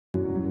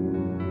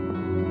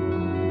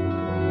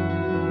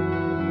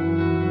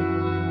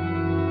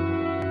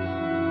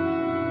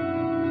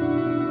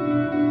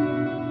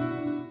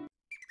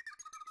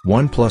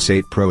OnePlus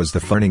 8 Pro is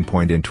the turning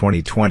point in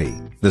 2020.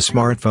 The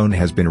smartphone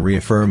has been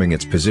reaffirming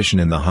its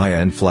position in the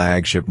high-end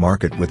flagship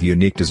market with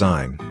unique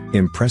design,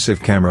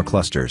 impressive camera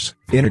clusters,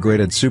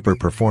 integrated super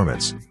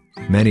performance,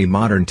 many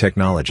modern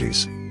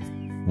technologies.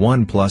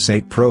 OnePlus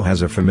 8 Pro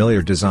has a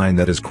familiar design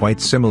that is quite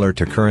similar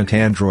to current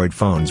Android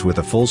phones, with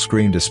a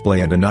full-screen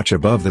display, and a notch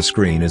above the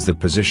screen is the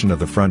position of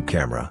the front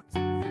camera.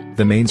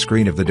 The main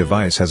screen of the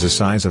device has a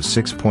size of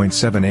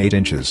 6.78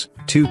 inches,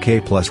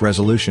 2K plus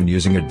resolution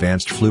using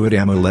advanced fluid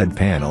AMOLED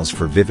panels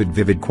for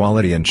vivid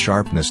quality and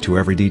sharpness to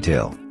every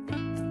detail.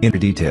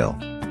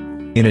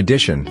 In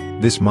addition,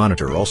 this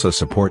monitor also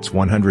supports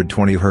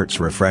 120Hz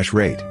refresh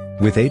rate,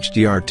 with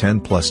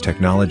HDR10 Plus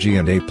technology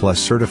and A+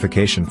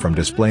 certification from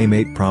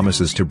DisplayMate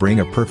promises to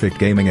bring a perfect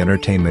gaming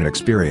entertainment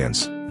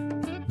experience.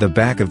 The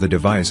back of the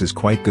device is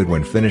quite good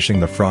when finishing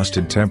the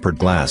frosted tempered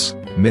glass,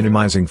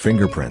 minimizing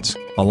fingerprints,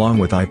 along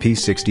with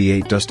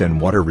IP68 dust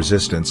and water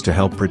resistance to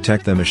help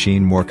protect the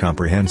machine more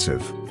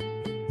comprehensive.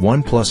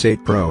 OnePlus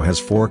 8 Pro has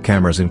 4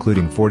 cameras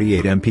including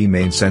 48MP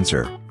main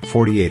sensor,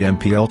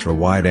 48MP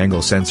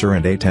ultra-wide-angle sensor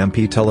and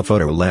 8MP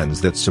telephoto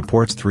lens that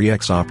supports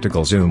 3x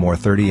optical zoom or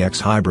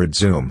 30x hybrid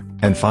zoom,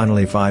 and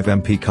finally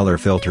 5MP color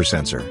filter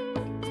sensor.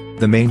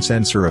 The main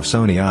sensor of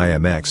Sony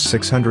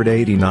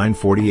IMX689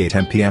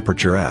 48MP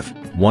aperture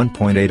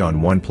f1.8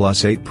 on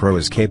OnePlus 8 Pro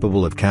is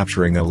capable of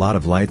capturing a lot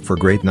of light for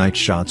great night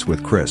shots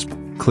with crisp,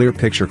 clear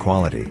picture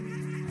quality.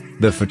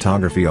 The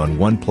photography on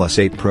OnePlus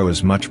 8 Pro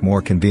is much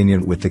more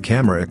convenient with the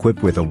camera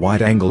equipped with a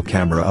wide-angle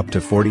camera up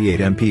to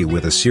 48MP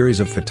with a series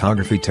of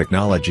photography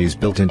technologies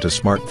built into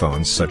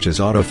smartphones such as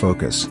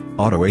autofocus,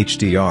 auto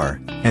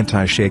HDR,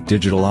 anti-shake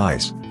digital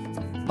eyes.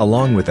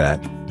 Along with that,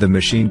 the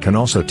machine can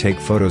also take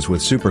photos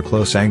with super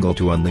close angle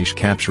to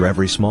capture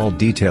every small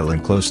detail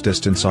in close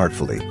distance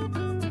artfully.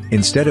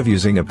 Instead of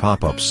using a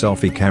pop-up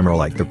selfie camera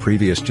like the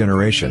previous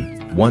generation,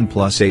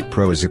 OnePlus 8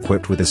 Pro is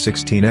equipped with a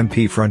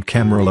 16MP front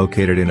camera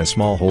located in a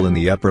small hole in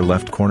the upper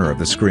left corner of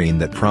the screen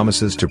that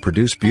promises to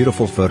produce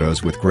beautiful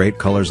photos with great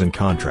colors and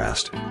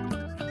contrast.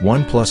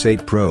 OnePlus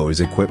 8 Pro is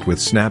equipped with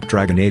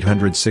Snapdragon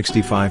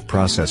 865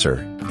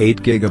 processor,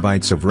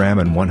 8GB of RAM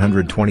and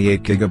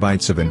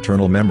 128GB of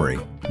internal memory.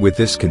 With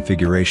this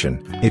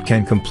configuration, it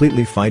can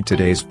completely fight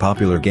today's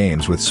popular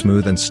games with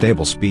smooth and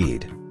stable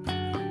speed.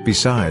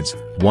 Besides,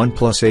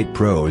 OnePlus 8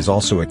 Pro is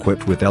also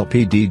equipped with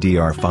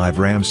LPDDR5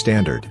 RAM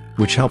standard,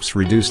 which helps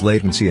reduce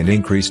latency and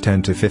increase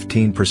 10 to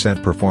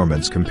 15%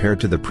 performance compared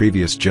to the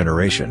previous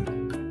generation.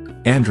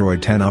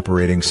 Android 10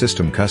 operating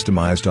system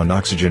customized on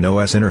Oxygen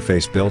OS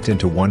interface built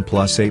into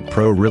OnePlus 8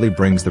 Pro really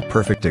brings the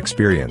perfect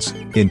experience,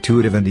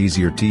 intuitive and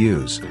easier to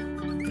use.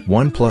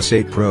 OnePlus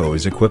 8 Pro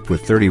is equipped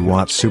with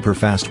 30-watt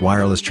super-fast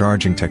wireless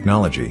charging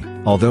technology,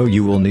 although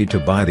you will need to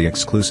buy the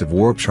exclusive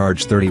Warp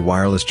Charge 30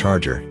 wireless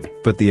charger,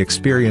 but the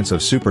experience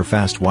of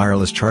super-fast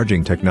wireless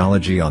charging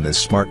technology on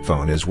this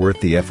smartphone is worth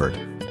the effort.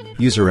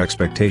 User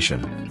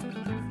expectation.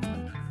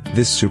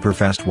 This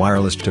super-fast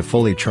wireless to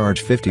fully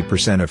charge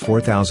 50% of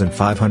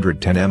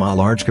 4510 mAh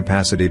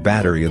large-capacity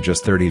battery in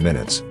just 30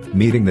 minutes,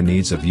 meeting the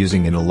needs of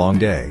using in a long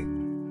day.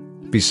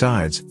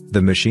 Besides,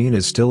 the machine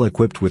is still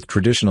equipped with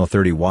traditional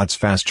 30 watts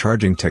fast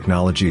charging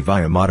technology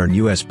via modern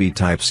USB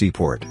Type-C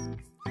port.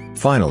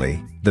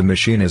 Finally, the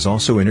machine has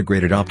also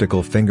integrated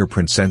optical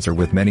fingerprint sensor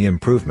with many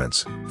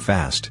improvements,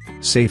 fast,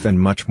 safe and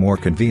much more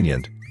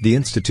convenient. The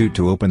Institute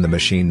to open the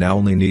machine now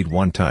only need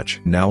one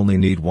touch.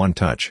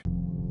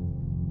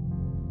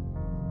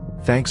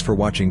 Thanks for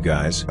watching,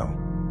 guys.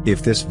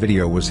 If this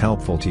video was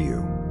helpful to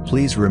you,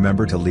 please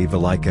remember to leave a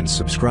like and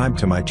subscribe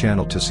to my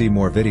channel to see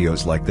more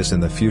videos like this in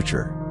the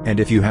future. And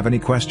if you have any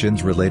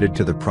questions related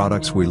to the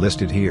products we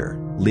listed here,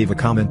 leave a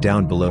comment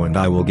down below and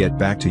I will get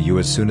back to you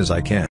as soon as I can.